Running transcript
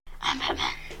Help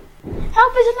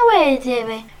is in the way,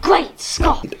 dearie. Great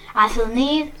Scott! I feel the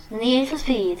need for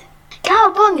speed.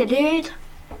 Cowabunga, dude!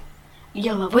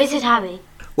 You're a wizard, Harry.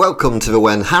 Welcome to the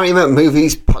When Harry Met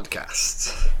Movies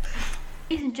podcast.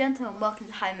 Ladies and gentlemen, welcome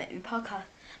to Harry Met Movies podcast.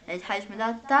 It's Harry's my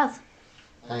dad.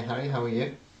 Hi Harry, how are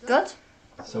you? Good.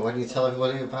 So why don't you tell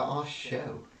everybody about our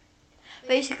show?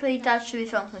 Basically, Dad should be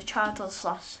filmed from childhood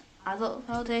 /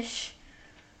 adulthood-ish.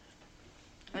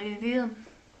 We review them.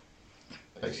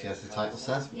 Basically, as the title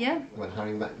says, Yeah. When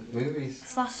Harry Met Movies.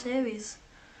 / series.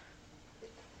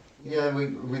 Yeah, we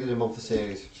did a month of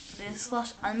series. Yeah,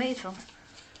 / animated film.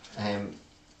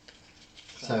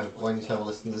 So why don't you tell the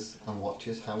listeners and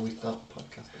watchers how we start the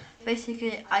podcast?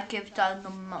 Basically, I give Dad a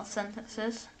number of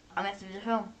sentences and we have to do the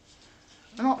film.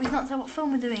 We've not said what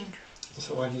film we're doing.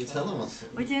 So why don't you tell them what's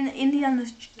We're doing Indiana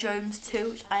Jones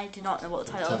 2, which I do not know what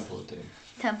the title is. Temple of Doom.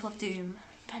 Temple of Doom.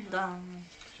 Pendant.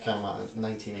 Came out in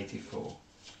 1984.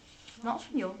 Not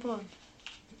when you're born.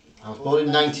 I was born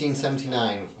in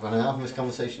 1979. We're going to have this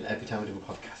conversation every time we do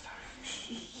a podcast.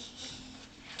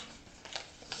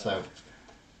 So,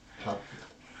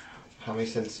 how many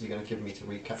sentences are you going to give me to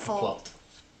recap 4. the plot?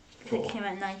 It 4. came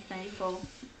out in 1994.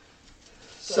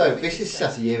 So, this is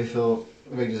set a year before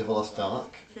Raiders of the Lost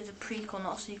Ark It's a prequel,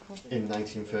 not a sequel. in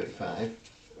 1935,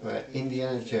 where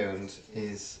Indiana Jones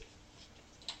is...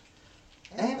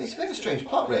 it's a bit of a strange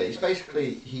plot, really. It's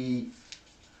basically he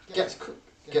gets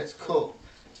caught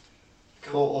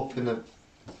up in a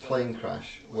plane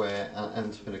crash where and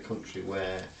ends up in a country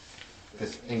where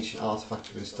this ancient artifact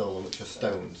has been stolen, which are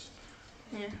stones,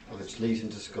 Yeah. which leads him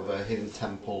to discover a hidden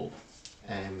temple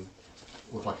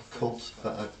with like a cult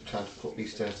that are trying to put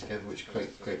these stones together, which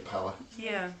create great power.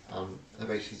 Yeah. They're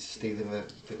basically stealing the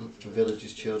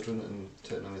villagers' children and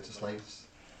turning them into slaves.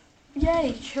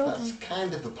 Yay, children. That's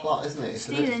kind of the plot, isn't it?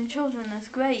 Stealing children, that's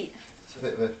great. It's a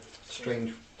bit of a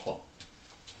strange plot.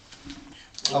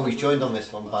 Oh, he's joined on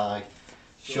this one by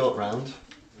Short Round,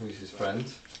 who's his friend.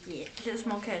 Yeah. Is it a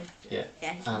small kid? Yeah.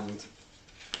 Yeah. And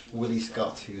Willie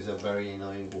Scott, who's a very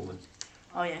annoying woman.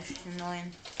 Oh yeah, she's annoying.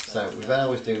 So we then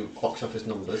always do box office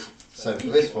numbers. So for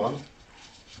this one,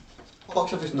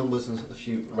 box office numbers and a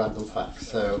few random facts.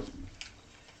 So,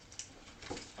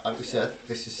 like we said,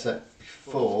 this is set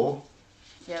before.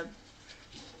 Yep.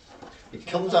 It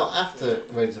comes out after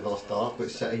Raiders of the Lost Ark, but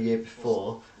it's set a year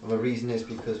before, and the reason is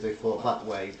because they thought that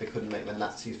way they couldn't make the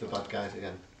Nazis the bad guys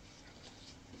again.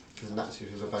 Because the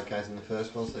Nazis were the bad guys in the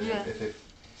first one, so Yeah.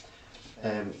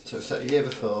 so it's set a year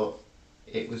before.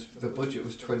 The budget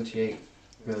was 28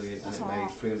 million and That's it a made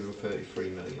lot. 333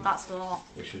 million, That's a lot.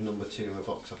 which was number 2 in the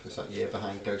box office that year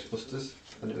behind Ghostbusters,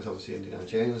 and it was obviously Indiana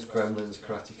Jones, Gremlins,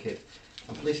 Karate Kid,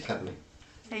 and Police Academy.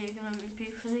 Are you going to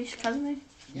review Police Academy?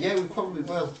 Yeah, we probably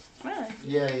will. Really?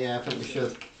 Yeah, I think we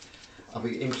should. I'll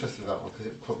be interested in that one because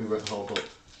it probably won't hold up.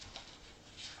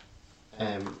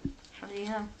 How do you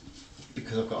know?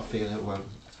 Because I've got a feeling it won't.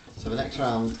 So the next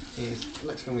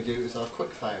thing we do is our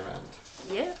quick fire round.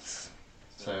 Yes.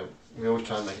 So we always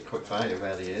try and make it quick fire, it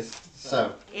rarely is.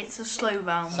 So, It's a slow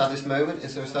round. saddest moment,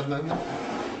 is there a sad moment?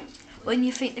 When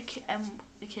you think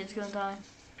the kid's going to die.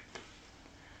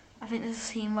 I think there's a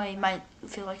scene where he might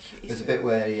feel like There's a bit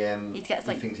where he gets,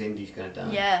 like- thinks Indy's going to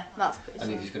die. Yeah, that's pretty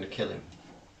And Indy's going to kill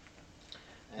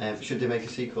him. Should they make a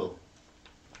sequel?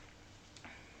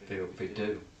 They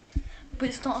do. But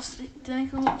it's not. Do they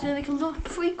make a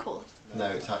prequel? No,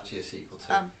 it's actually a sequel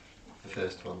to the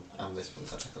first one and this one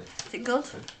technically. Is it good?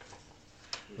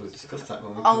 We'll discuss that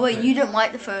when we Oh come wait, to it. you don't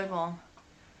like the third one.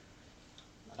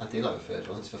 I do like the third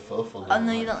one, it's the fourth one. I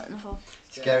know you don't like the fourth.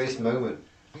 Scariest moment.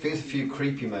 I think there's a few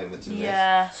creepy moments in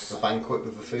Yes. this. The banquet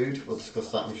with the food, we'll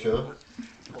discuss that I'm sure.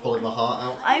 Pulling my heart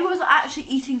out. I was actually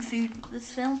eating food for this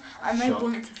film, and I Shock.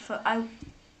 wanted to.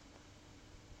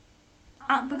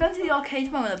 We're going to the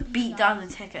arcade moment and beat down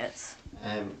the tickets.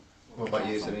 What about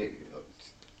you? Is there any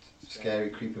scary,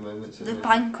 creepy moments? in The it?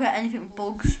 banquet, anything with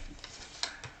bugs.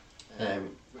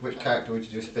 Which character would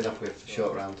you do a spin off with?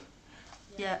 Short Round.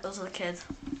 Yeah, those are the kids.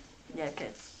 Yeah,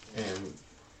 kids.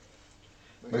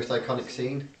 Most iconic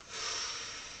scene?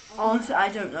 Honestly, I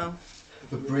don't know.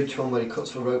 The bridge one where he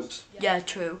cuts the ropes. Yeah,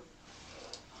 true.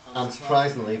 And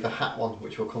surprisingly, the hat one,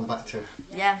 which we'll come back to.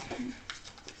 Yeah,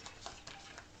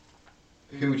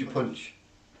 Who would you punch?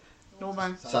 no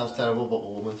man. Sounds terrible, but a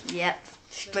woman. Yep,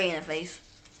 straight in the face.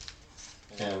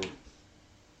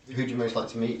 Who'd you most like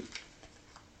to meet?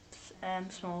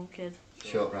 Small kid.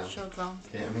 Short Round. Short round.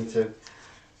 Yeah, me too.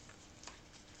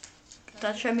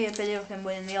 Dad showed me a video of him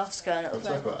winning the Oscar and it I'll was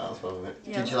talk like, about that as well in a minute.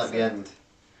 Yeah, Did you like the that's end?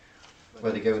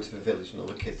 Where they go into the village and all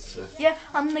the kids yeah,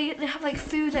 and they have like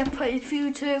food, they're putting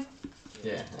food too.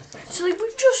 yeah. So like,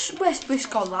 we've just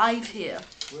got live here.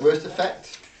 Worst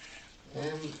effect?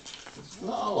 There's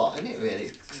not a lot in it really.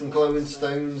 It's some glowing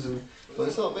stones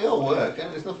but they all work.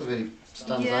 And there's nothing really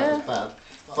stands out as bad.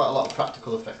 Quite a lot of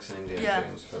practical effects in Indiana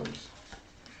Jones films.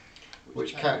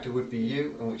 Which character would be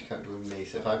you and which character would be me?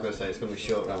 So if I've got to say, it's going to be a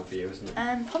short round for you, isn't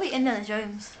it? Probably Indiana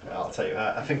Jones. I'll take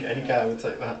that. I think any guy would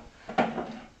take that.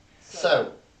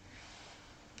 So.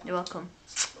 You're welcome.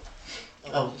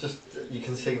 You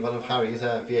can see one of Harry's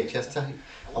VHS tape.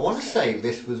 I want to say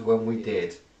this was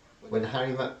when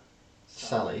Harry met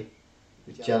Sally,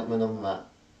 the gentleman on that,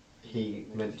 he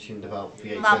mentioned about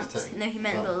VHS lamps. tape. No, he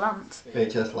meant the lamps.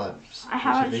 VHS lamps. I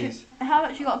have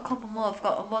actually got a couple more. I've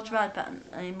got a Roger Rabbit and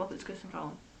a Muppets Christmas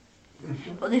Carol.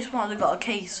 But this one I've got a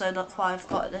case, so that's why I've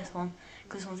got this one,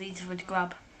 because this one's easier for me to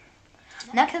grab.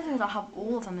 Next episode I'll have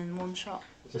all of them in one shot.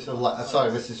 This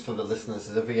is for the listeners.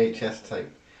 There's a VHS tape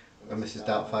of Mrs.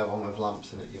 Doubtfire, one with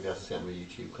lamps in it. You'll be able to see it on the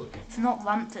YouTube clip. It's not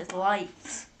lamps, it's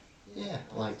lights. Yeah,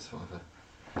 lights, whatever.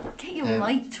 Get your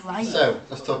lights right. So,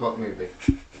 let's talk about the movie.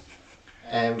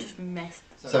 Just missed.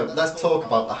 So, let's talk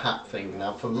about the hat thing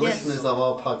now. For listeners of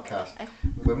our podcast,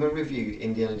 when we reviewed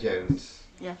Indiana Jones,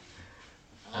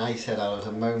 I said there was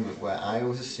a moment where I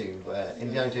always assumed where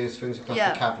Indiana Jones swings across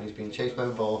the cabin, he's being chased by a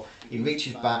ball, he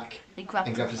reaches back and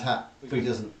grabs his hat, but he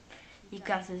doesn't. He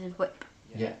grabs his whip.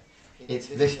 Yeah. It's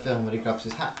this film where he grabs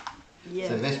his hat. Yeah.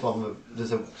 So this one,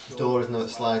 there's a door, isn't there, that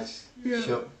slides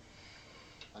shut,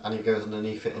 and he goes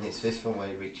underneath it, and it's this one where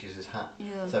he reaches his hat.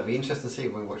 Yeah. So it'd be interesting to see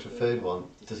when we watch the third one,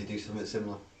 does he do something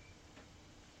similar?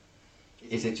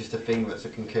 Is it just a thing that's a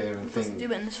concurring thing? Does he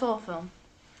do it in the fourth film?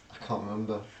 I can't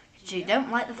remember. You don't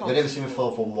like the fourth? I've never seen the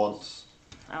fourth one once.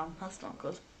 Oh, that's not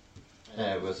good.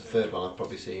 Whereas the third one I've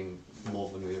probably seen more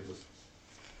than the others.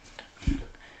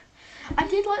 I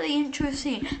did like the intro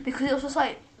scene because it was just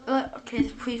like okay,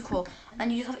 it's a prequel,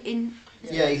 and you just have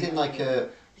Yeah, he's in like a.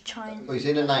 China. Well, he's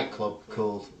in a nightclub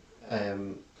called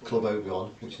Club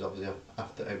Obi-Wan, which is obviously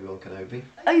after Obi-Wan Kenobi.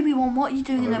 Obi-Wan, what are you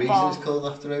doing And in the a bar? reason it's called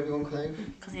after Obi-Wan Kenobi?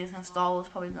 Because he was in Star Wars,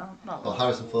 probably not. Well,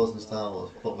 Harrison Ford's in Star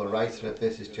Wars, but the writer of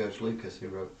this is George Lucas, who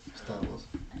wrote Star Wars.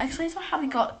 Actually, so how he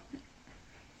got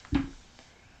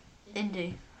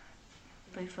indie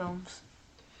big films.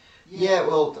 Yeah,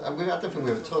 well, I don't think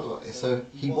we ever talked about it. So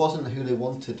he wasn't who they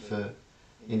wanted for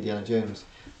Indiana Jones.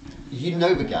 You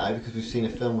know the guy because we've seen a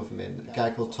film with him in. A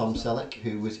guy called Tom Selleck,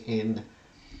 who was in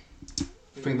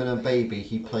Freeman and Baby.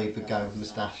 He played the guy with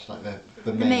moustache, like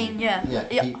the main. Yeah.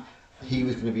 He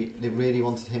was going to be. They really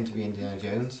wanted him to be Indiana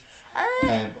Jones.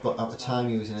 But at the time,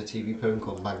 he was in a TV program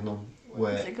called Magnum,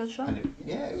 where. Is it a good show?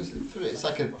 It was. It's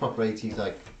like a proper 80s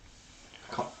like.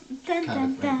 Dun,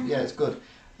 kind of thing. dun. Yeah, it's good.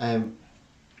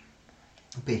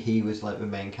 But he was like the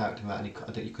main character, and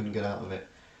you couldn't get out of it.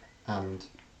 And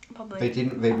Probably.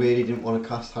 they really didn't want to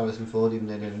cast Harrison Ford, even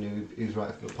though they knew he was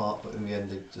right for the part. But in the end,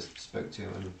 they just spoke to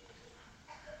him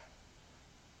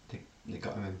and they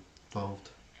got him involved.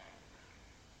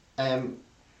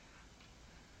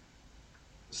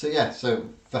 So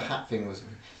the hat thing was,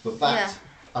 but that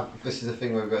this is the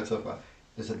thing we're going to talk about.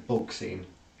 There's a bug scene.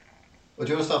 Well,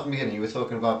 do you want to start from the beginning? You were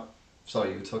talking about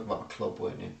a club,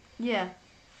 weren't you? Yeah.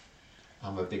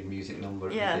 And a big music number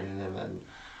at the beginning, and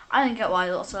I didn't get why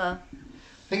lots of. I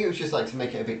think it was just like to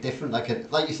make it a bit different, like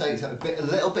you say, it's a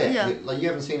little bit. Yeah. Like you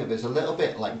haven't seen it, but it's a little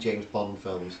bit like James Bond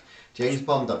films. James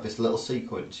Bond had this little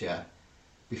sequence,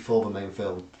 before the main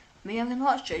film. Me having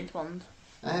watched James Bond.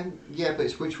 Yeah, but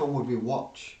it's which one would we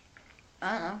watch?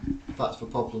 I don't know. That's the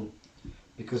problem,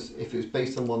 because if it was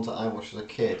based on ones that I watched as a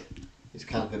kid, it's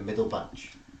kind of a middle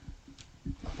batch.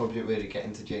 I probably didn't really get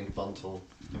into James Bond till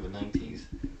in the 90s.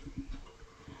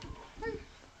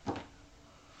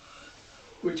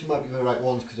 Which might be the right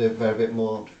ones because they're a bit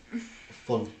more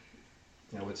fun,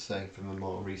 I would say, from the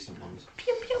more recent ones.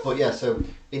 Pew, pew. But yeah, so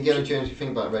Indiana Jones, you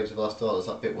think about Raiders of the Lost Ark, there's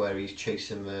that bit where he's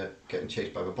getting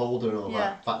chased by the boulder and all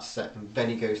that. That's set, and then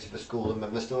he goes to the school and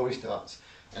then the story starts.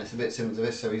 And it's a bit similar to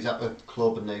this, so he's at the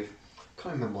club and I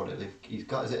can't remember what he's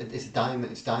got, it's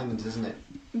diamonds, isn't it?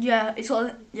 Yeah, it's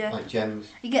all, Like gems.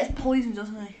 He gets poisoned,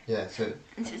 doesn't he? Yeah, so.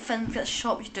 And his friend gets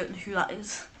shot, but you don't know who that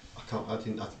is. I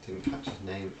didn't catch his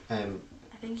name.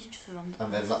 I think he's just a random.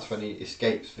 And then that's when he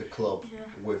escapes the club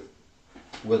with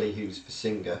Willie, who's the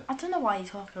singer. I don't know why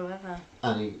he's talking over.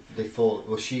 And they fall.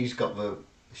 Well, she got the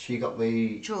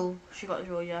jewel. She got the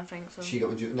jewel, yeah, I think so. She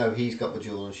got the jewel. No, he's got the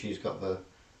jewel, and she's got the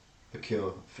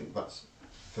cure. I think that's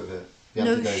for the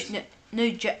antidote.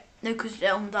 No, because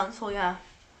they're on the dance floor, yeah.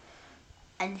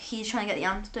 And he's trying to get the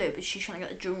antidote, but she's trying to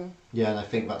get the jewel. Yeah, and I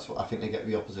think they get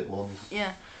the opposite ones.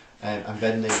 Yeah. And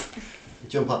then they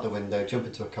jump out the window, jump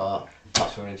into a car.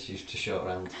 That's when we're introduced to Short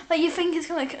Round. Like you think it's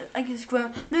gonna like it's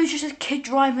grown. No, it's just a kid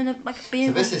driving a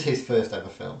So this is his first ever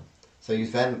film. So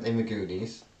he's then in the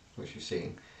Goonies, which you've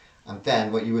seen, and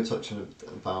then what you were touching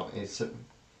about is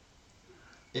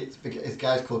it's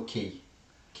guy's called Ki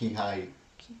Hai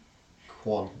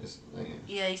Kwan.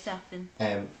 Yeah, he's tapping.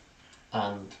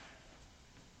 And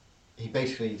he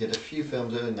basically did a few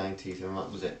films early 90s, and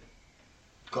that was it.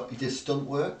 He did stunt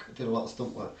work, did a lot of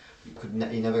stunt work.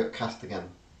 He never got cast again.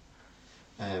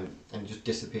 And just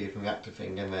disappeared from the actor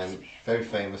thing, and then very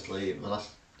famously, the last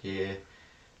year,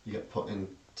 he got put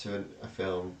into a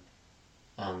film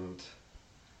and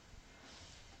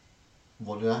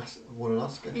won an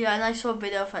Oscar Yeah, and I saw a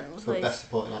video of it. It was for like, Best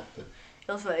Supporting Actor.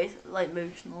 it was very like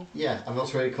emotional. Yeah, and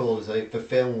what's really cool is the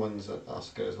film wins an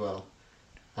Oscar as well,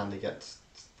 and it gets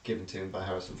given to him by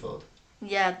Harrison Ford.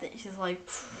 Yeah, it's just like.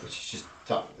 Which is just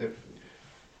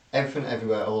everything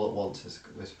everywhere all at once is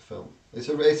this film.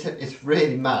 It's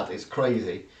really mad. It's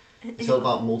crazy. It's all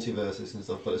about multiverses and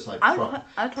stuff, but it's like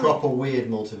proper weird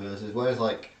multiverses. Whereas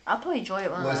like I'd probably enjoy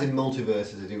it. Whereas in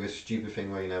multiverses they do a stupid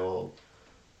thing where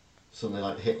something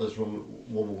like Hitler's won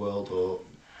the world, or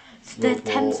there's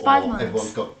 10 or Spider-Mans.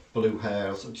 everyone's got blue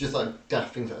hair, or just like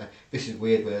daft things like that. This is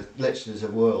weird. Where literally there's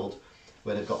a world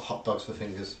where they've got hot dogs for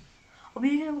fingers. Are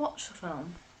we going to watch the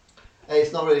film?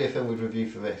 It's not really a film we'd review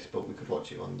for this, but we could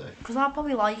watch it one day. Because I'd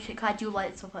probably like it, because I do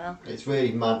like stuff like that. It's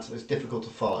really mad, it's difficult to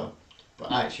follow,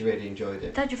 but I actually really enjoyed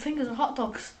it. Dad, your fingers are hot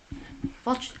dogs.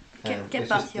 Watch, get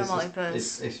back to your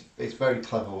multiverse. It's very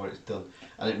clever what it's done,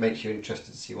 and it makes you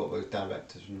interested to see what those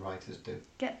directors and writers do.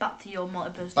 Get back to your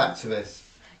multiverse. Back to this.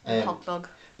 Hot dog.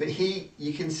 But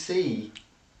you can see,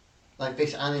 like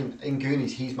this, and in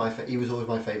Goonies, he was always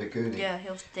my favourite Goonie. Yeah, he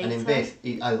was And in this,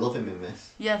 I love him in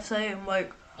this. Yeah, same,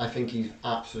 like. I think he's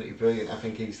absolutely brilliant. I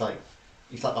think he's like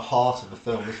the heart of the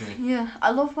film, isn't he? Yeah,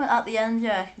 I love when at the end,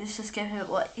 this just gives him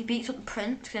like he beats up the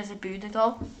prince because there's a Buddha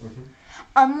doll,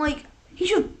 and like he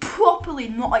should properly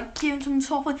not like giving him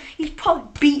softly. He's probably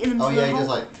beating him. Oh yeah, he does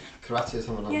like karate or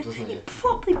something, doesn't he? He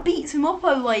properly beats him up.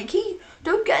 Like he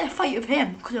don't get in a fight with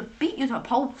him because he'll beat you to a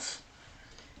pulse.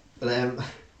 But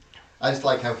I just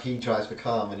like how he drives the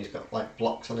car and he's got like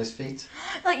blocks on his feet.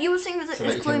 Like you would think that So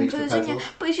it's that you can glowing reach the person, pedals.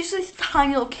 but he's just this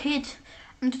tiny little kid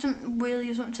and doesn't really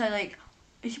do something to say like,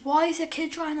 why is a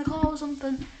kid driving the car or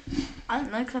something? I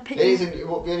don't know, because I picked The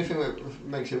only thing that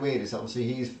makes it weird is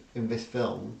obviously he's in this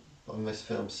film, but in this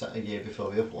film set a year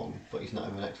before the other one, but he's not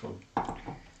in the next one.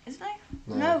 Isn't he?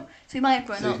 No. No. So he might have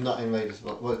grown So up. he's not in Raiders.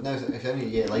 Well, no, it's only a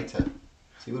year later,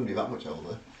 so he wouldn't be that much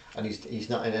older, and he's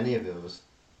not in any of the others.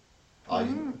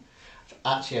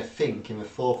 Actually, I think in the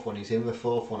fourth one, he's in the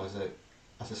fourth one as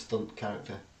a stunt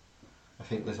character. I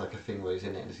think there's like a thing where he's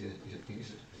in it and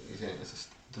he's in it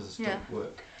does a stunt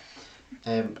work.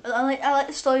 I like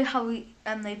the story how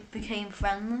they became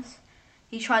friends.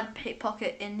 He tried to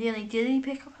pickpocket Indy and did he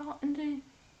pick up Indy?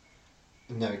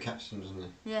 No, he catches him, doesn't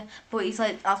he? Yeah, but he's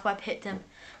like, that's why I picked him.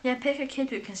 Yeah, pick a kid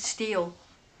who can steal.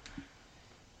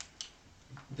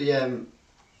 The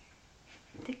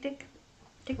Tick tick.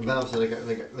 And then obviously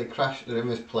they crash. They're in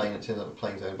this plane. It turns out the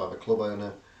plane's owned by the club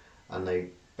owner, and the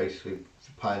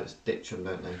pilots ditch them,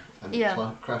 don't they? And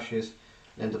it crashes.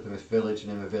 They end up in this village,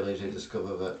 and in the village they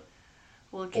discover that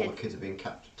all the kids are being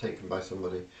taken by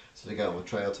somebody. So they go on the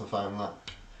trail to find that.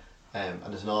 And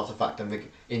there's an artifact, and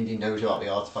Indy knows about the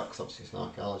artifact because obviously he's an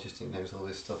archaeologist. He knows all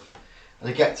this stuff. And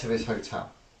they get to this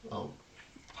hotel,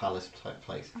 palace type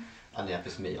place, and they have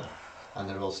this meal, and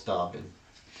they're all starving.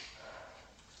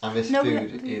 And this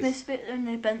food is... this bit in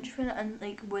the bench for it, and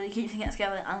like where they keep getting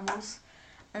together with animals,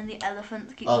 and the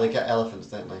elephant keeps... Oh, they get elephants,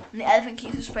 don't they? And the elephant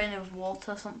keeps spraying it with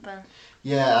water or something.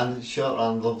 Yeah, and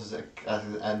Shortland loves it as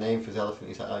a name for his elephant.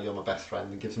 He's like, oh, you're my best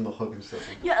friend, and gives him a hug and stuff.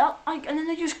 Yeah, and then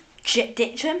they just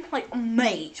ditch him. Like,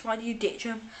 mate, why do you ditch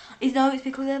him? It's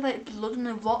because they have like blood on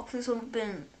the rocks or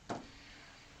something.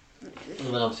 And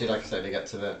then obviously, like I say, they get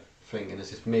to the thing, and there's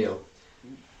this meal.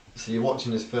 So you're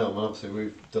watching this film, and obviously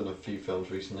we've done a few films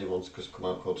recently. One's just come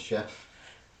out called Chef,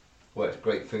 where it's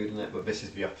great food in it, but this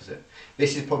is the opposite.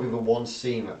 This is probably the one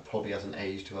scene that probably hasn't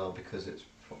aged well because it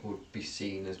would be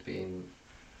seen as being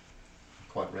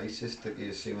quite racist, that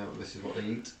you assume that this is what they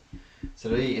eat. So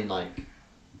they're eating like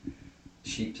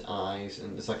sheep's eyes,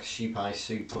 and there's like a sheep eye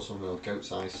soup or something, or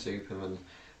goat's eye soup, and then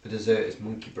the dessert is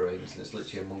monkey brains, and it's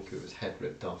literally a monkey with its head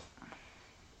ripped off.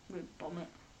 With vomit.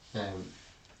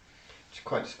 Which is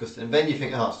quite disgusting. And then you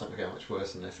think, oh, it's not going to get much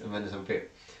worse than this. And then there's a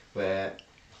bit where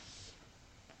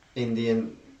Indy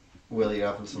and Willie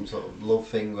are having some sort of love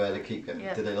thing where they keep getting,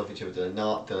 do they love each other, do they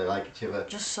not, do they like each other?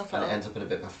 Just stuff and like it ends up in a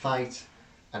bit of a fight,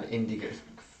 and Indy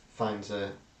finds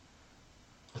a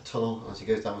tunnel, and as he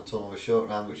goes down the tunnel with a short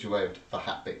round, which is where the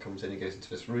hat bit comes in. He goes into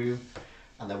this room,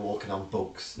 and they're walking on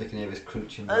bugs. They can hear this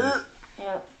crunching noise.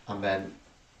 Yeah. And then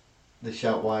they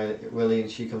shout Willie,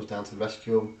 and she comes down to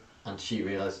rescue him, and she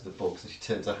realises the bugs, and she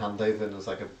turns her hand over, and there's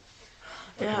like a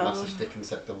massive stick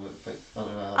insect on her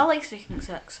arm. I like stick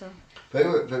insects, so.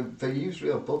 They used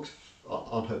real bugs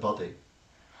on her body.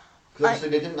 Because obviously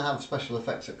they didn't have special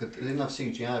effects. They didn't have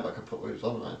CGI that could put what was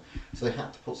on her. So they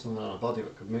had to put something on her body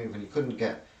that could move, and you couldn't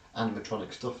get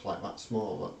animatronic stuff like that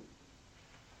small.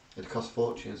 It'd cost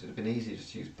fortunes. It'd have been easy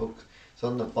just to use bugs. So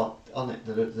on it,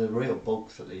 the real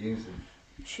bugs that they're using.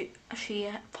 She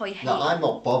probably hates. Now I'm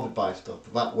not bothered by stuff,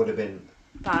 but that would have been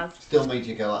bad. Still made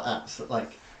you go like that, so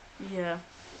like. Yeah.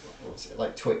 What's it,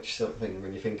 like Twitch sort of thing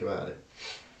when you think about it.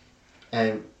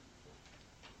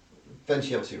 Then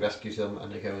she obviously rescues them,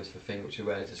 and they go into the thing, which is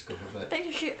where they discover it.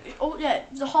 Because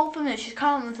the whole thing is she's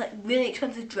kind of like really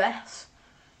expensive dress,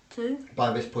 too.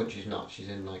 By this point, she's not. She's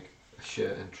in like a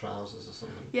shirt and trousers or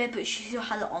something. Yeah, but she still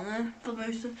had it on her for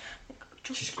most of.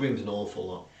 She screams an awful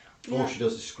lot. Yeah. All she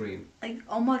does is scream. Like,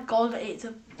 oh my god, it's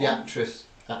a. The actress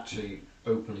actually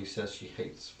openly says she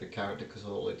hates the character because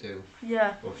all they do.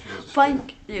 Yeah. All she does is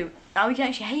Thank you. Now we can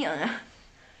actually hate on her.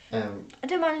 I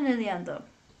don't mind her in the end though.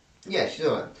 Yeah, she's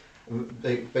alright.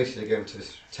 They basically go into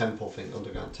this temple thing,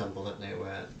 underground temple, don't they,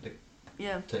 where they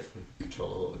take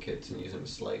control of all the kids and use them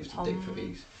as slaves to dig for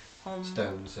these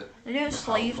stones. They don't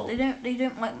slave. They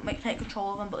don't like take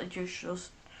control of them, but they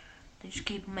just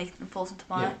keep making them fall into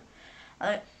fire.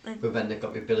 Yeah. But then they've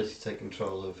got the ability to take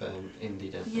control of Indy,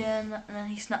 don't they? Yeah, and then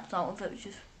he snaps out of it, which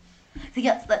is they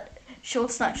get that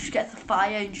short snatch just gets the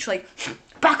fire and just like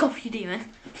back off, you demon.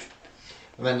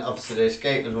 And then obviously they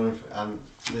escape and run, and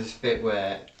there's a bit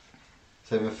where.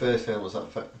 So in the first film was that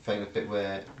famous bit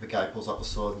where the guy pulls out the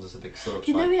sword and there's a big sword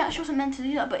You know he actually wasn't meant to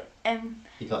do that, but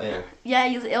he got ill. Yeah,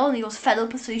 he was ill and he was fed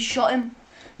up, so he shot him.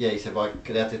 Yeah, he said, well,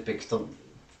 they had this big stunt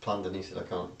planned, and he said,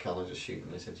 can't I just shoot him?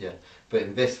 And they said, yeah. But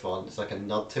in this one, it's like a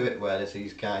nod to it where there's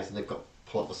these guys and they've got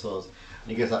pull out the swords,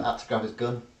 and he goes like that to grab his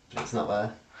gun, but it's not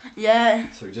there. Yeah.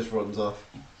 So he just runs off.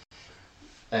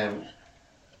 And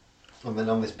then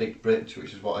on this big bridge,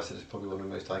 which is what I said is probably one of the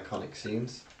most iconic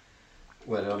scenes,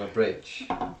 where they're on a bridge,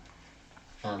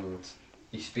 and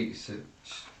he speaks to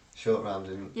Short Round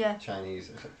in Chinese,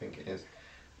 I think it is,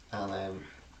 and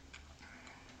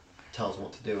tells him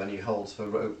what to do, and he holds the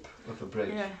rope of the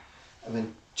bridge, and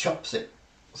then chops it,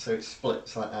 so it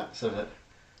splits like that, so that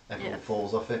everyone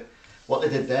falls off it. What they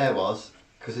did there was,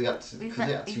 because they had to...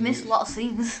 We've missed a lot of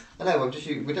scenes. I know,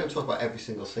 we don't talk about every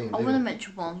single scene, I want to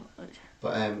mention one.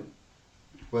 But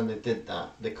when they did that,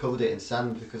 they covered it in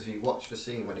sand, because if you watch the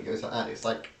scene when it goes like that,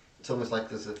 it's almost like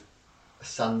there's a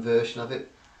sand version of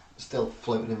it still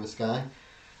floating in the sky,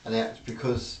 and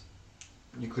because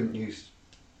you couldn't use,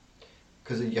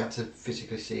 because you had to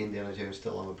physically see Indiana Jones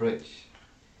still on the bridge,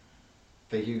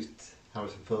 they used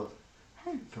Harrison Ford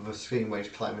for the scene where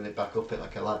he's climbing it back up it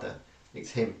like a ladder.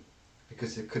 It's him,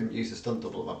 because they couldn't use the stunt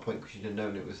double at that point because you'd have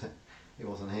known it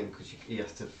wasn't him, because he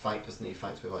has to fight, doesn't he? He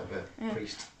fights with like the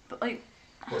priest. But like,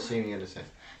 what scene are you gonna say?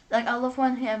 Like, I love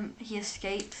when he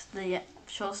escapes the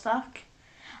shore stack,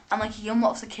 and like he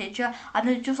unlocks the cage, and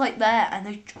they're just like there, and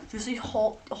they just these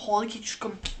whole kids just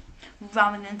come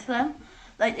ramming into them.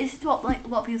 Like, this is what like a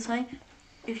lot of people say.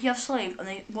 If you have slaves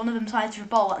and one of them tries to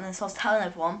revolt and then starts telling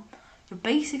everyone, you're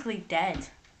basically dead.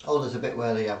 Oh, there's a bit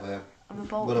where they have a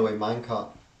runaway minecart.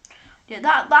 Yeah,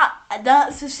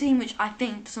 that's the scene which I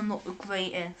think doesn't look the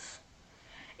greatest.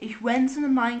 If when the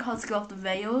minecarts go off the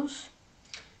rails,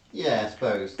 yeah, I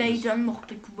suppose they don't look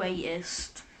the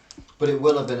greatest. But it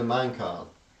will have been a minecart.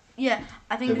 Yeah,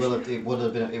 I think it would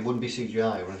have been. It wouldn't be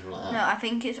CGI or anything like that. No, I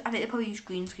think they probably use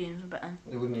green screens a bit.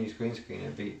 They wouldn't use green screen.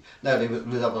 It'd be they would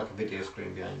have like a video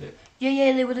screen behind it.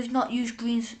 Yeah, they would have not used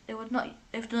greens. They would not.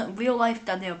 If they're not real life,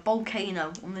 then they're a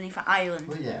volcano underneath an island.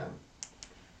 Well, yeah.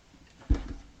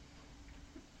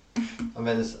 And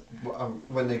then there's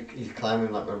when he's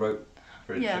climbing like a rope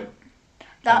bridge. Yeah.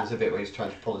 There's a bit where he's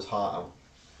trying to pull his heart out,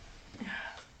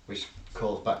 which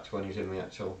calls back to when he's in the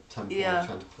actual temple and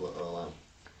trying to pull it all out.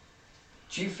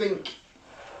 Do you think?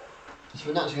 So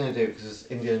we're naturally going to do it because there's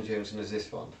Indiana Jones and there's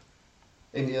this one.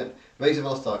 Raise of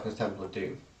Lost Ark and Temple of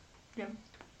Doom. Yeah.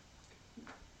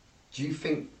 Do you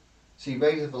think? See,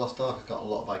 Raiders of the Lost Ark has got a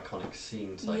lot of iconic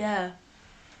scenes. Like, yeah.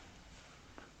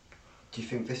 Do you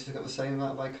think this has got the same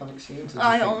amount of iconic scenes?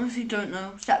 I honestly don't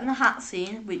know. Except in the hat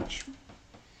scene, which.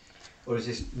 Or is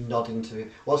this nodding to?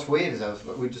 What's weird is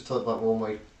we just talked about one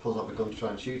where he pulls out the gun to try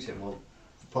and shoot him. Well,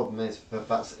 the problem is that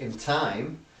that's in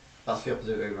time. That's the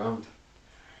opposite way around.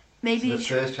 Maybe so the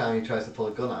first time he tries to pull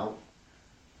a gun out,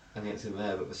 and it's in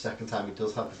there, but the second time he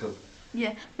does have the gun.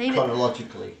 Yeah, maybe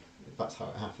chronologically, that's how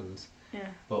it happens. Yeah.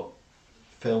 But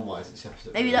film-wise, it's the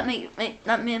opposite. Maybe that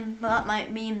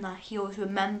might mean that he always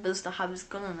remembers to have his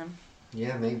gun on him.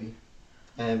 Yeah, maybe.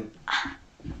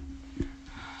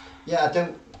 Yeah, I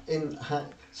don't.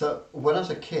 So when I was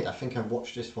a kid, I think I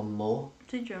watched this one more.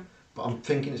 Did you? But I'm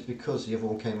thinking it's because the other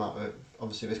one came out.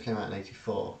 Obviously, this came out in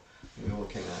 '84. And the other one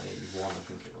came out in '81, I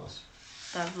think it was.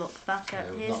 I've looked back at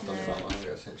We've his not done it that notes. long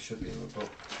ago, so it should be in the book.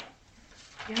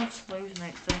 You have Slow's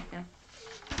notes, don't you?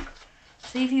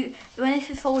 See if you, when this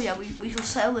is full, yeah, we shall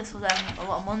sell this for them a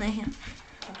lot of money.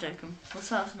 I'm joking. We'll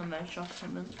sell this in a merch shop or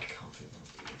something. I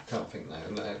can't think now.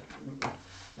 No.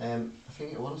 I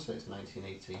think I want to say it's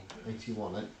 1980,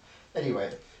 81.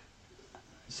 Anyway,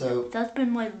 so Dad's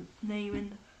been like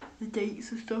naming the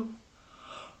dates and stuff.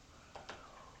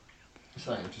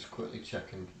 sorry, I'm just quickly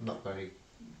checking. Not very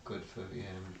good for the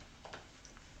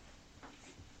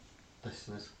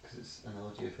listeners because it's an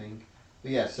audio thing.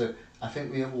 But yeah, so I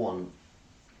think the other one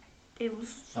It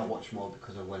was. I watched more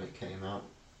because of when it came out.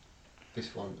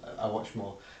 This one I watched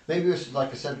more. Maybe it was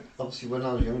like I said. Obviously, when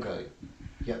I was younger,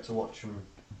 you had to watch them.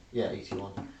 Yeah,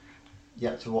 81. You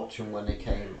had to watch them when they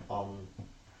came on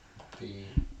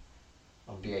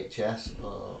VHS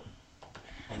or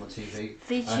on the TV.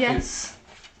 VGS.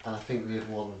 And I think the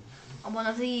other one. I'm one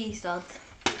of these, Dad.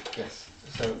 Yes.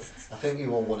 So I think the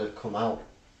other one would have come out.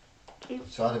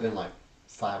 So I'd have been like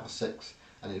 5 or 6,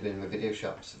 and it'd been in the video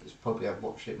shops. It's probably I've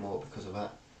watched it more because of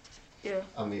that. Yeah.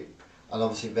 I mean, and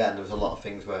obviously then there was a lot of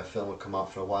things where a film would come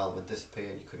out for a while and then disappear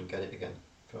and you couldn't get it again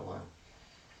for a while.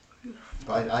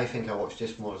 But I think I watched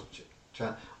this more as a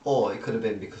child. Or it could have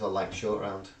been because I liked Short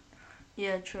Round.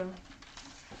 Yeah, true.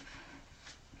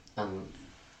 And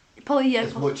Probably, yeah.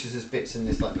 as much as there's bits in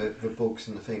this, like the bugs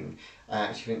and the thing, I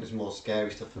actually think there's more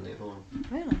scary stuff in the other one.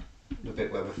 Really? The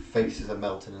bit where the faces are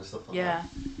melting and stuff like Yeah. that.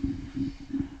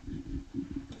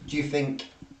 Do you think...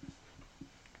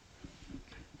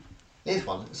 Here's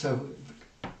one. So,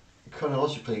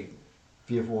 chronologically,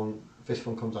 the other one, this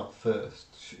one comes out first,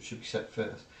 should be set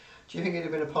first. Do you think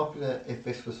it'd have been popular if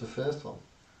this was the first one?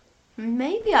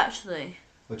 Maybe actually.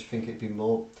 Or do you think it'd be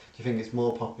more... Do you think it's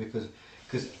more popular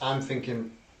because I'm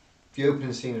thinking the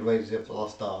opening scene of Raiders of the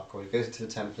Lost Ark, or he goes into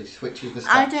the temple, he switches the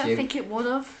statue. I don't think it would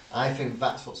have. I think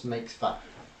that's what makes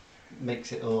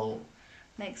it all...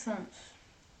 Makes sense.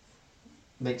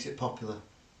 Makes it popular.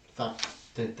 That...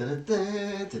 and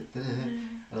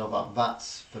all that.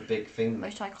 That's the big thing.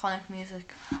 Most iconic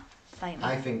music. Famous.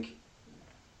 I think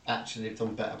actually they've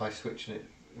done better by switching it.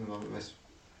 Do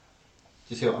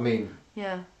you see what I mean?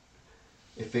 Yeah.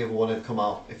 If the other one had come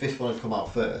out, if this one had come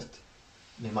out first,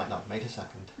 they might not have made a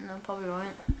second. No, probably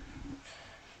right.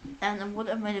 And it would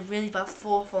have made a really bad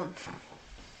fourth one.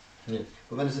 Yeah.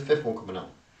 But then there's a fifth one coming out,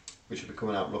 which will be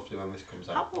coming out roughly when this comes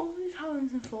How out. old is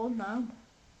Harrison Ford now?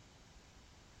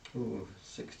 Ooh,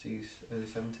 60s, early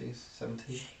 70s,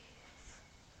 70s.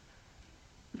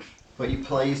 But he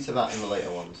plays to that in the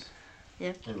later ones.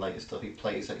 Yeah. In later stuff, he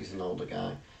plays that he's an older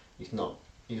guy. He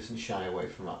doesn't shy away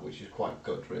from that, which is quite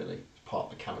good, really. It's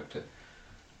part of the character.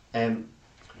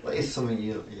 Well, it's something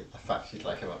a fact you'd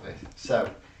like about this. So,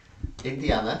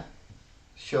 Indiana,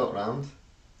 Short Round,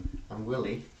 and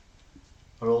Willie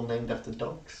are all named after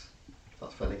dogs.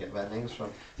 That's where they get their names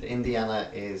from. So Indiana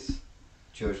is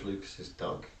George Lucas's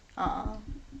dog.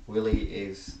 Willie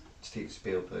is Steven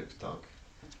Spielberg's dog.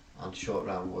 And Short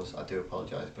Round was, I do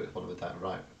apologise, but it's one of the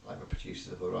the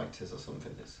producers or the writers or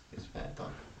something. It's their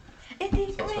dog. So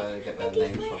that's where they get their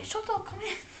names from. Shut up, come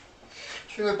in.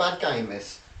 Should we a bad guy in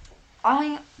this?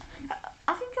 I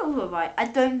think it was alright. I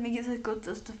don't think it's as good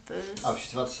as the first. I was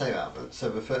just about to say that, but so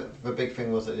the big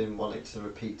thing was they didn't want it to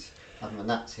repeat having the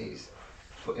Nazis.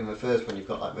 But in the first one, you've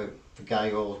got like the guy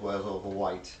who always wears all the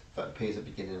white that appears at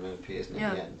the beginning and appears near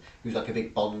the end, who's like a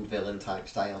big Bond villain type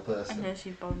style person. I know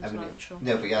she Bond's not sure.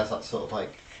 No, but he has that sort of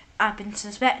like... I've been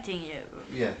suspecting you.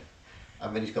 Yeah.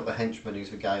 And then he's got the henchman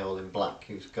who's the guy all in black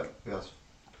who's a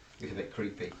bit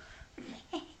creepy.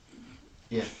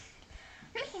 Yeah.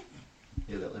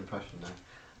 Your little impression now.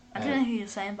 I don't know who you're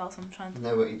saying about, so I'm trying to...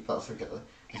 No, but that's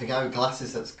he's a guy with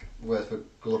glasses that wears the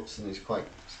gloves and he's quite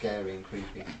scary and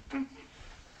creepy.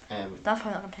 That's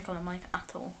probably not going to pick on the mic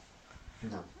at all.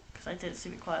 No. Because I did it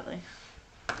super quietly.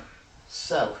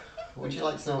 So, would you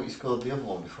like to know what you scored the other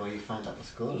one before you find out the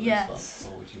score of Yes. this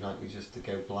one? Or would you like me just to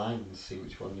go blind and see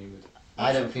which one you would...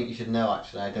 I don't think you should know,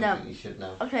 actually. I don't think you should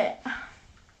know. Okay.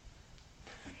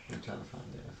 I'm trying to find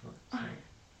it. I thought,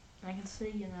 I can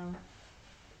see, you know.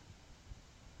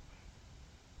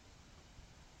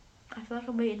 I feel like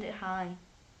I rated it high.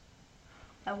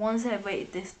 I want to say I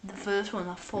rated the first one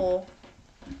at 4.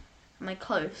 Am I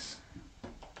close?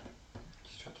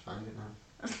 Just try to find it now.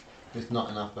 It's not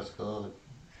in alphabetical order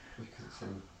because it's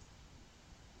in...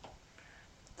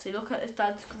 So you look at his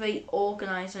dad's great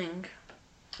organising.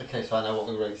 Okay, so I know what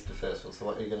we rated the first one, so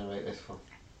what are you going to rate this one?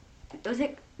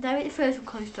 Did I rate the first one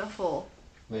close to a 4?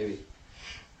 Maybe.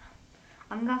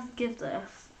 I'm going to have to give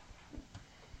this.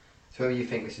 So whether you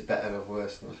think this is better or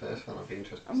worse than the first one, I'd be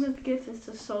interested. I'm going to give this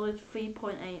a solid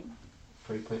 3.8.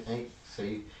 3.8? So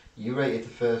you rated the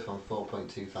first one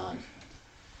 4.25.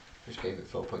 Which gave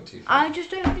it 4.25. I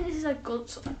just don't think this is a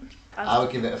good... I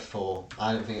would give it a 4.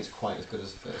 I don't think it's quite as good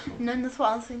as the first one. No, that's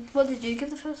what I think. What did you give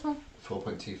the first one?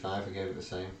 4.25, I gave it the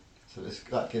same. So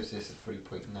that gives this a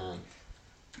 3.9.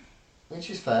 Which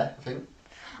is fair, I think.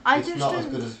 It's not as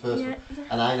good as the first one.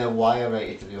 And I know why I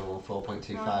rated the other one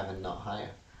 4.25 and not higher.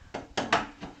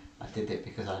 I did it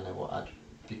because I know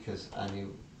because I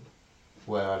knew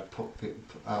where I'd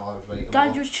how I would rate them Dad,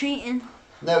 all. you're cheating.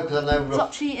 No, because I know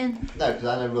Stop cheating. No, because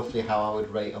I know roughly how I would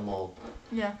rate them all.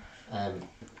 Yeah.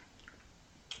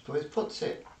 But it puts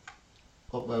it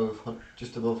up there with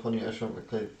just above Honey, I Shrunk the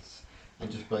Kids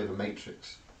and just below The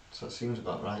Matrix. So it seems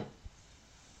about right.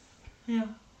 Yeah.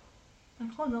 I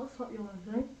can't know what you want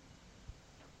to say.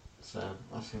 So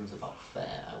that seems about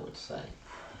fair, I would say.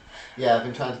 Yeah, I've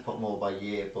been trying to put more by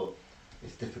year, but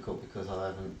it's difficult because I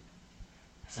haven't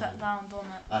Sat down, done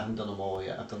it. I haven't done them all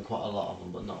yet. I've done quite a lot of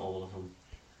them, but not all of them.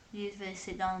 You usually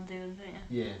sit down and do them, don't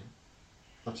you? Yeah.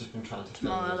 I've just been trying to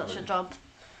Tomorrow, fill in that's as your many. job.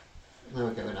 No,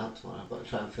 we're going out tomorrow. I've got to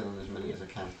try and fill in as many as I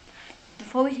can.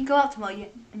 Before we can go out tomorrow,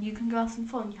 and you can go have some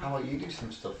fun. How about you do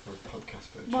some stuff for a podcast?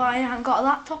 Well, I haven't got a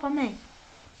laptop on me.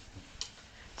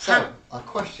 So, our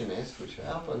question is, which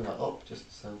I'll bring that up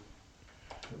just so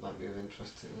it might be of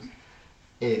interest to us,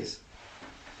 is,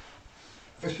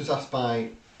 this was asked by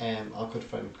our good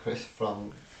friend Chris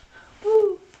from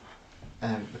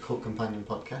the Cult Companion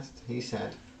podcast. He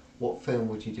said, what film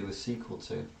would you do a sequel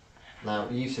to? Now,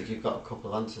 you said you've got a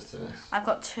couple of answers to this. I've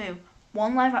got 2.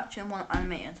 One live action, one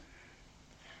animated.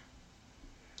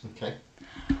 Okay.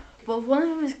 But one of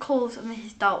them is called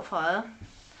Mrs. Doubtfire,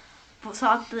 but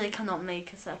sadly they cannot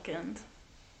make a second.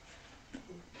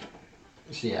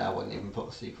 So yeah, I wouldn't even put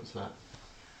a sequel to that.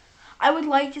 I would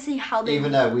like to see how they...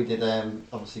 Even though we did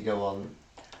obviously go on,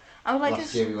 I would like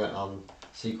last year we went on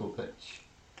sequel pitch.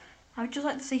 I would just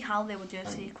like to see how they would do a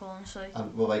sequel and so...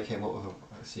 Well, they came up with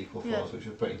a sequel for us, which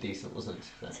was pretty decent, wasn't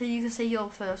it? So you can see your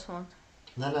first one.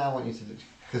 No, I want you to do...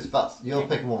 Because you're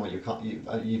picking one where you can't...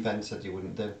 You then said you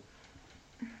wouldn't do.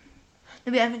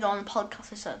 Maybe I haven't done on the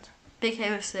podcast I said. Big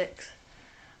Hero 6.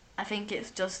 I think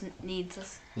it just needs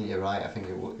us. You're right, I think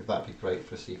that'd be great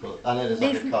for a sequel. I know there's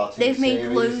like a cartoon They've made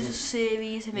series loads of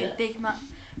series. They made Yeah.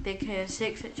 Big Hero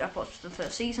 6, which I've watched the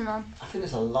first season on. I think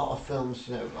there's a lot of films,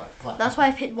 you know, like That's why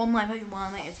I picked one live action,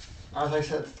 one animated. As I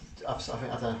said, I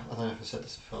don't know if I said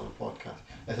this before on the podcast.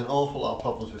 There's an awful lot of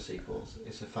problems with sequels.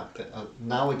 It's the fact that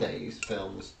nowadays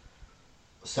films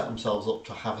set themselves up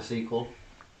to have a sequel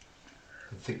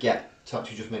and forget to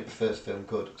actually just make the first film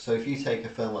good. So if you take a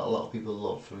film that a lot of people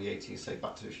love from the 80s, say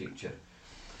Back to the Future,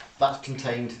 that's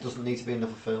contained, doesn't need to be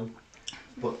another film.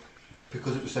 But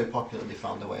because it was so popular, they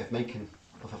found a way of making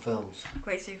other films.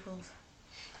 Great sequels.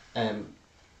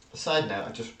 Side note,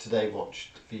 I just today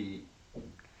watched the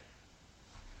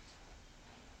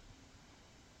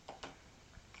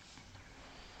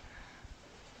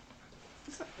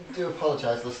I do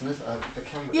apologise, listeners. The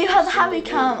camera. You had the Harry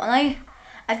cam, and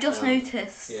I've just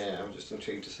noticed. Yeah, I'm just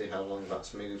intrigued to see how long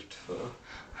that's moved for.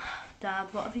 Dad,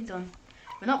 what have you done?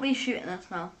 We're not reshooting this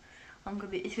now.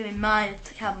 It's gonna be my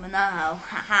camera now.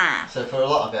 Haha. So for a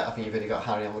lot of it, I think you've really got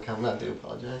Harry on the camera. I do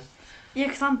apologise. Yeah,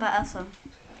 'cause I'm better, so.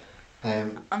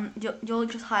 Um. You're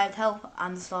just hired help,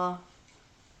 and so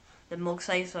the mug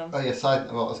say so. Oh yeah. What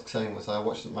I was saying was I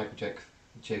watched the Michael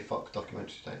J. Fox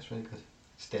documentary today. It's really good.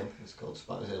 Still, it's called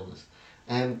despite his illness.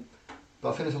 But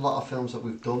I think there's a lot of films that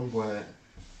we've done where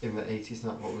in the 80s,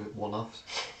 not what we one-offs.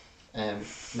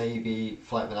 Maybe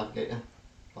Flight of the Navigator.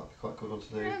 That'd be quite a good one to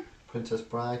do. Yeah. Princess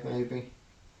Bride, maybe.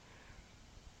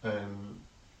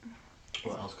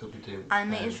 What else could we do?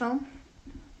 Animated film?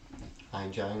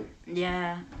 Iron Giant.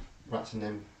 Yeah. Rats and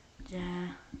Nim. Yeah.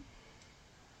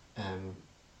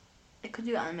 They could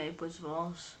do animated Wizard of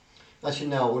Oz. Actually,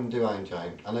 no, I wouldn't do Iron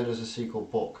Giant. I know there's a sequel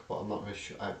book, but I'm not really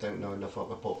sure. I don't know enough about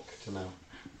the book to know.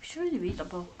 We should really read the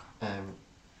book.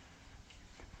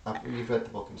 You've read the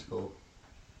book in school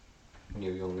when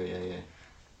you were younger,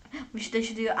 yeah. They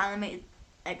should do animated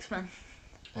X-Men.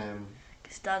 Um,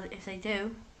 Because Dad, if they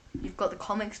do, you've got the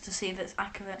comics to see if it's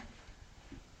accurate.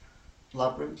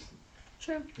 Labyrinth.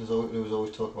 True. There was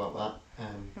always talk about that.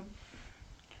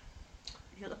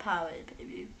 You've got the power,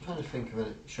 baby. I'm trying to think of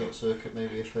a Short Circuit,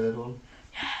 maybe a third one.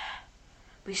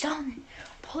 We still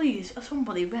please,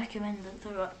 somebody recommend it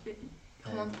to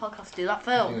come on the podcast to do that I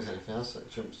film. think there's anything else that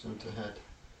jumps into head.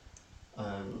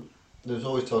 There was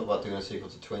always talk about doing a sequel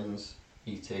to Twins,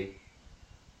 E.T.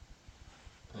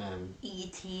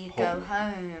 E.T. Home. Go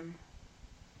home.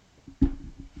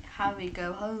 Harry,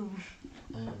 go home.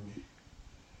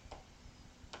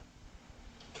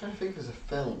 Trying to think there's a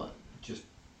film that just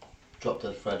Drop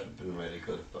Dead Fred would have been really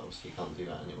good, but obviously you can't do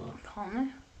that anymore. Can't they?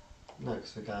 No,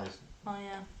 because the guys. Oh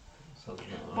yeah. So they're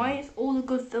not Why around. is all the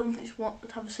good films that just want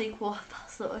to have a sequel?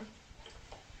 That's the way.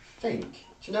 Do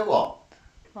you know what?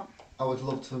 What? I would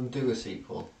love to do a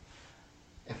sequel.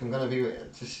 If I'm going to be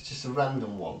just a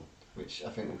random one, which I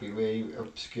think would be really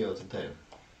obscure to do,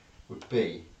 would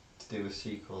be to do a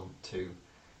sequel to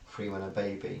Three Men and a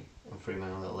Baby and Three Men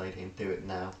and a Little Lady and do it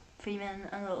now. 3 men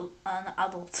and an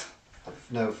adult.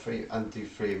 No, do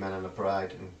Three Men and a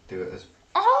Bride and do it as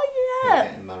Oh her yeah.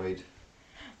 getting married.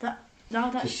 No,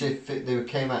 that's Because they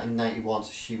came out in 91,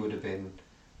 so she was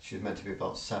meant to be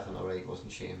about 7 or 8,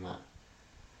 wasn't she, in that?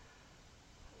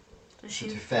 So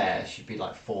to be fair, she'd be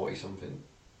like 40 something.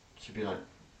 She'd be like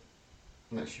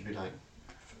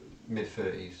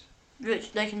mid-30s.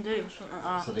 which they can do something like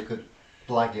that. So they could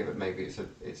blag it, but maybe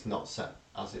it's not set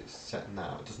as it's set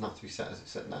now. It doesn't have to be set as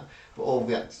it's set now. But all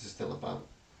the actors are still about.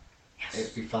 Yes.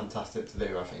 It'd be fantastic to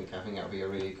do. I think that would be a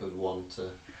really good one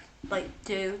to. Bring,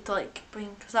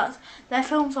 because that's their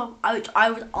films are.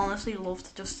 I would honestly love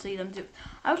to just see them do.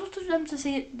 I would love to them to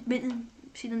see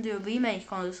them do a remake,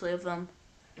 honestly, of them.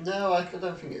 No, I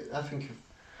don't think. I think.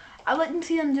 I'd like them to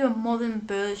see them do a modern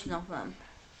version of them.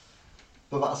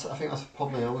 But I think that's the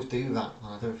problem. They always do that,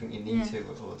 and I don't think you need to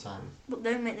all the time. But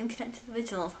don't make them connect to the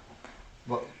original.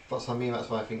 But that's what I mean. That's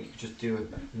why I think you could just do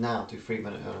 3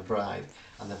 Men and a Bride,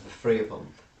 and then the 3 of them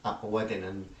at a wedding,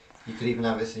 and you could even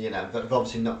have this. But they're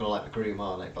obviously not going to like the groom,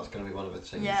 are they? That's going to be one of the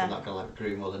things. Yeah. They're not going to like the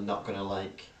groom, or they're not going to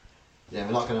like. They're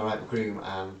not going to like the groom,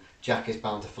 and Jack is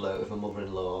bound to flirt with her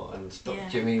mother-in-law and stuff. Yeah.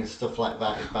 Do you mean stuff like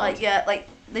that is bound?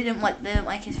 They don't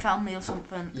like his family or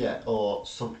something. Yeah, or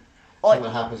something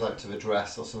happens like to the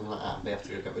dress or something like that. They have to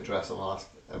go get the dress on the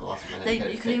last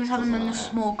minute. You could even have them in a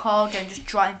small cargo and just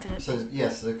drive for it. So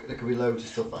yes, there could be loads of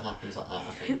stuff that happens like that.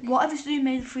 I think. What if you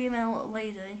made a 3 Men and a Little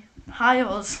Lady? Hire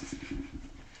us.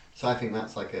 So I think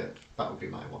that's that would be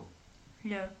my one.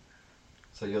 Yeah.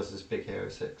 So yours is Big Hero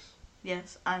 6.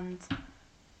 Yes, and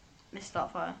Miss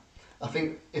Starfire. I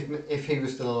think if he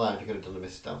was still alive, you could have done a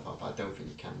Miss Doubtfire, but I don't think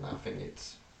you can now. I think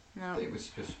it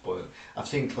was just spoiled. I've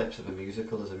seen clips of a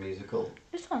musical as a musical,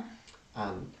 It's fun.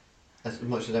 and as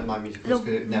much as I don't mind musicals,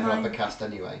 because it never have a cast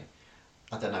anyway.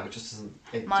 I don't know. It just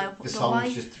doesn't.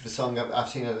 The song. I've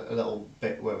seen a little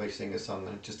bit where they sing a song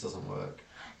and it just doesn't work.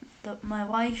 My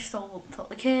wife took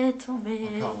the kids from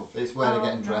me. It's where they're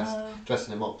getting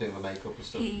dressing him up, doing the makeup and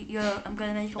stuff. I'm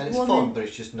gonna make a and woman. it's fun, but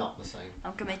it's just not the same.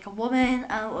 I'm gonna make a woman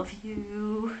out of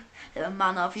you. A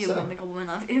man out of you. I'm gonna make a woman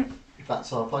out of you.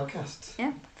 That's our podcast.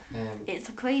 Yeah. It's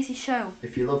a crazy show.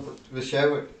 If you love the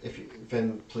show,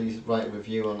 then please write a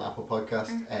review on Apple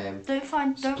Podcast.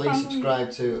 Please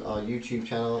subscribe to our YouTube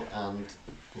channel and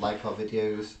like our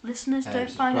videos. Listeners, don't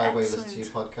find the subscribe where you episodes.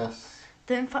 listen to your podcasts.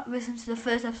 Don't listen to the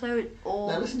first episode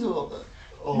or. No, listen to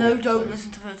all No, the don't episodes.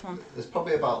 listen to the first one. There's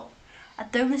probably about. I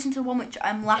don't listen to the one which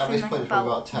I'm At laughing this like point, there's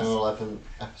probably about about. 10 or 11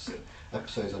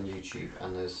 episodes on YouTube,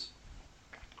 and there's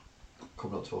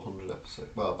coming up to 100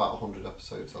 episodes. Well, about 100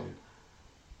 episodes on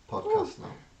podcast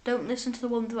now. Don't listen to the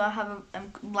ones where I have a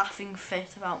laughing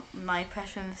fit about my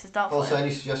impression of Mrs. Doubtfire. Also,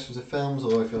 any suggestions of films,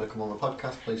 or if you want to come on the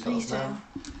podcast, please let us know.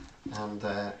 And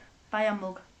Buy a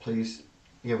mug. please,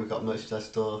 we've got a merchandise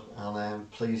store,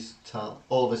 and please tell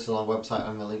all of this on our website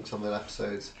and the links on the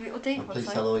episodes. And please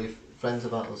tell all your friends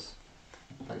about us.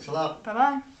 Thanks a lot. Bye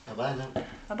bye. Bye bye now.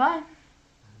 Bye bye.